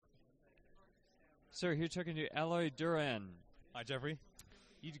Sir, here talking to Aloy Duran. Hi, Jeffrey.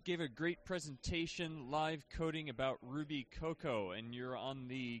 You gave a great presentation live coding about Ruby Cocoa, and you're on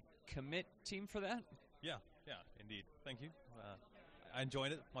the commit team for that? Yeah, indeed. Thank you. I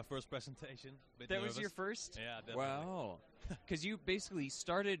enjoyed it. My first presentation. That was your first? Yeah, definitely. Wow. Because you basically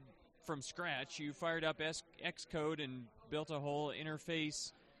started from scratch. You fired up Xcode and built a whole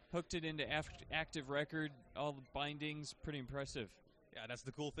interface, hooked it into Active Record, all the bindings. Pretty impressive. Yeah, that's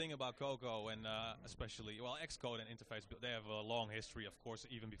the cool thing about Cocoa, and especially, Xcode and Interface, they have a long history, of course,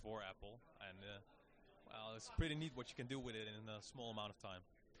 even before Apple. And, it's pretty neat what you can do with it in a small amount of time.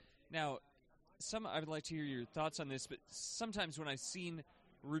 Now, I would like to hear your thoughts on this, but sometimes when I've seen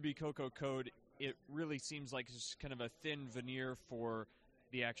Ruby Cocoa code, it really seems like it's kind of a thin veneer for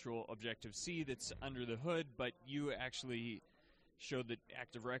the actual Objective-C that's under the hood, but you actually showed that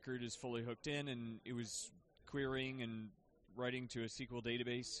Active Record is fully hooked in, and it was querying and writing to a SQL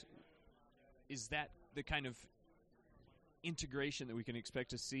database. Is that the kind of integration that we can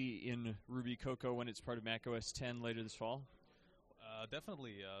expect to see in Ruby Cocoa when it's part of macOS 10 later this fall?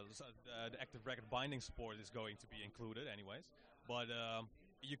 Definitely. The Active Record binding support is going to be included anyways. But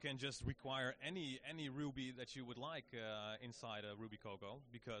you can just require any Ruby that you would like inside a Ruby Cocoa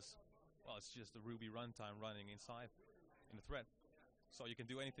because, it's just the Ruby runtime running inside in the thread. So you can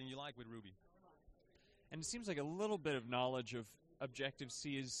do anything you like with Ruby. And it seems like a little bit of knowledge of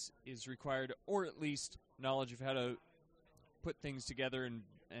Objective-C is required, or at least knowledge of how to put things together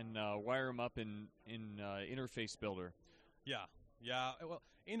and wire them up in Interface Builder. Yeah. Well,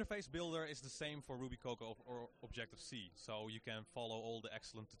 Interface Builder is the same for Ruby Cocoa or Objective-C, so you can follow all the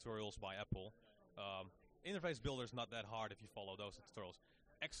excellent tutorials by Apple. Interface Builder is not that hard if you follow those tutorials.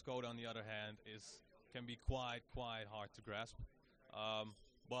 Xcode, on the other hand, can be quite hard to grasp.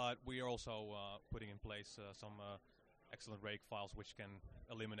 But we are also putting in place some excellent rake files which can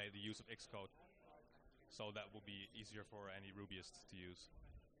eliminate the use of Xcode. So that will be easier for any Rubyist to use.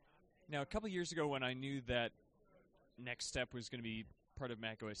 Now, a couple years ago when I knew that Next Step was going to be part of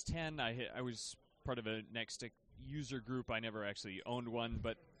macOS 10, I was part of a Next Step user group. I never actually owned one,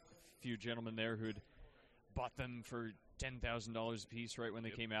 but a few gentlemen there who had bought them for $10,000 a piece right when they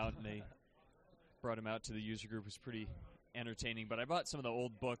came out, and they brought them out to the user group. It was pretty entertaining. But I bought some of the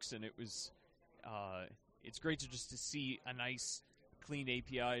old books, and it was it's great to see a nice, clean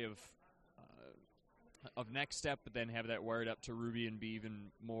API of Next Step, but then have that wired up to Ruby and be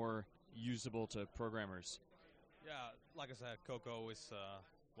even more usable to programmers. Yeah, like I said, Cocoa is,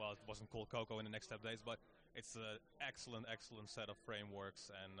 it wasn't called Cocoa in the Next Step days, but it's an excellent set of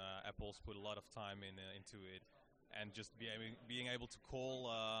frameworks, and Apple's put a lot of time into it. And just being able to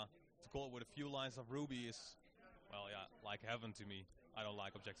call it with a few lines of Ruby is, like heaven to me. I don't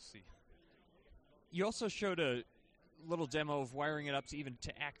like Objective-C. You also showed a little demo of wiring it up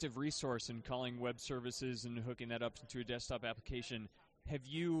to Active Resource and calling web services and hooking that up into a desktop application. Have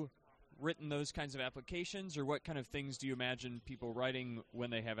you written those kinds of applications, or what kind of things do you imagine people writing when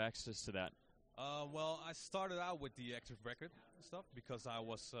they have access to that? I started out with the Active Record stuff because I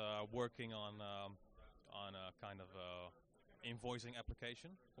was working on a kind of invoicing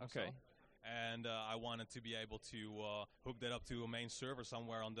application. Also. Okay. And I wanted to be able to hook that up to a main server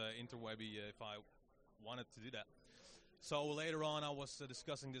somewhere on the interwebby if I wanted to do that. So later on, I was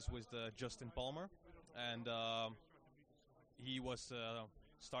discussing this with Justin Palmer, and he was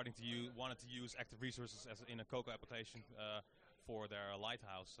wanted to use Active Resources in a Cocoa application for their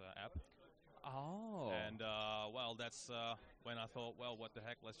Lighthouse app. Oh. And that's when I thought, what the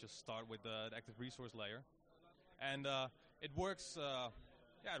heck? Let's just start with the Active Resource layer, and it works.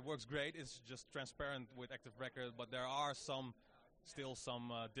 It works great. It's just transparent with Active Record, but there are still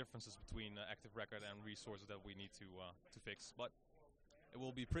some differences between Active Record and resources that we need to fix. But it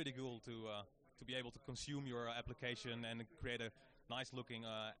will be pretty cool to be able to consume your application and create a nice-looking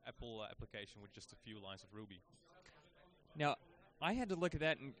Apple application with just a few lines of Ruby. Now, I had to look at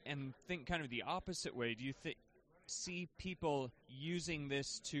that and think kind of the opposite way. Do you see people using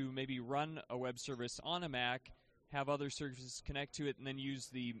this to maybe run a web service on a Mac, have other services connect to it, and then use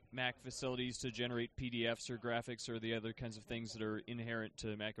the Mac facilities to generate PDFs or graphics or the other kinds of things that are inherent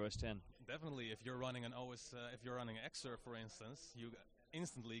to macOS 10? Definitely. If you're running an if you're running Xserve, for instance, you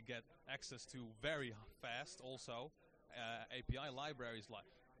instantly get access to very fast, also, API libraries like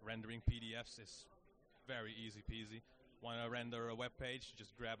rendering PDFs is very easy peasy. Want to render a web page,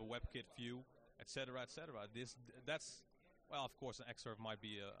 just grab a WebKit view, etc., etc. Of course, an Xserve might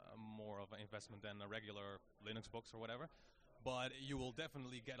be more of an investment than a regular Linux box or whatever, but you will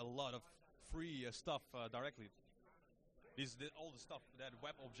definitely get a lot of free stuff directly. All the stuff that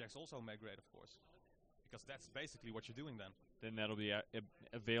web objects also make great, of course, because that's basically what you're doing then. then that'll be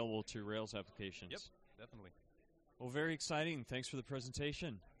available to Rails applications. Yep, definitely. Well, very exciting. Thanks for the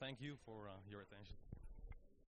presentation. Thank you for your attention.